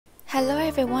Hello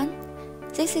everyone,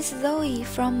 this is Zoe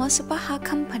from Mosubaha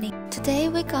Company. Today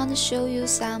we're gonna show you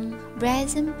some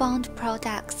resin bond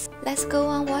products. Let's go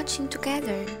on watching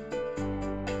together.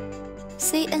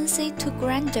 CNC tool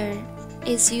grinder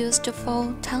is used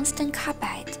for tungsten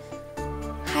carbide,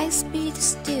 high-speed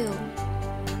steel,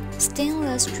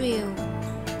 stainless steel,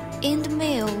 end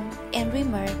mill, and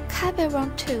reamer. Carbide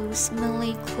round tools mainly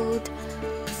include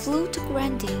flute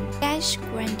grinding, gash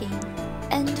grinding,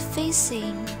 end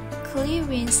facing,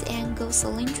 clearance angle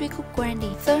cylindrical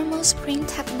grinding. Thermal spring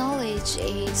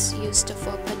technology is used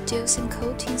for producing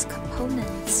coatings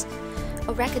components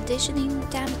or reconditioning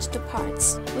damaged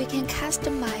parts. We can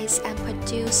customize and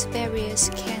produce various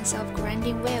kinds of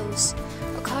grinding wheels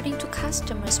according to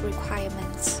customers'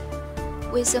 requirements,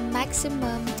 with a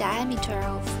maximum diameter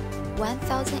of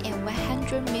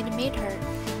 1100 mm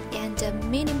and a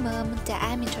minimum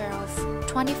diameter of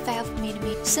 25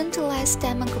 mm. Centralized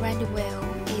diamond grinding wheel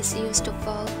is used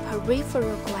for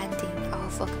peripheral grinding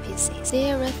of workpieces.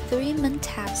 There are 3 main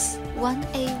types: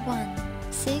 1A1,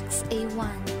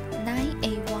 6A1,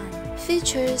 9A1.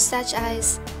 Features such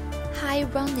as high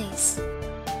roundness,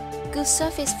 good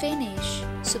surface finish,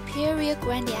 superior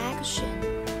grinding action,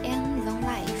 and long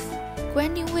life.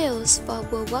 Grinding wheels for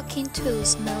woodworking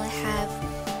tools mainly have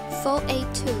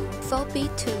 4A2,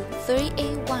 4B2,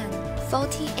 3A1,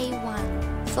 14A1,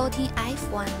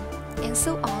 14F1, and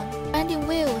so on. Grinding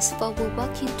wheels for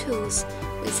woodworking tools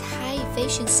with high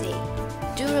efficiency,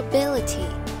 durability,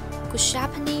 good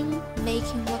sharpening,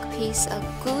 making workpiece a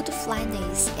good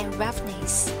flatness and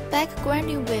roughness. Back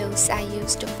grinding wheels are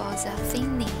used for the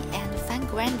thinning and fine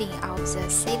grinding of the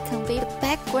silicon wafer.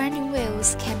 Back grinding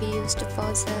wheels can be used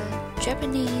for the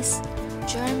Japanese,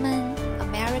 German,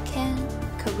 American,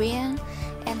 Korean,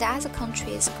 and other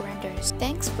countries' grinders.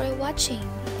 Thanks for watching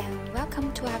and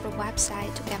welcome to our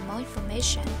website to get more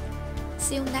information.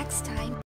 See you next time.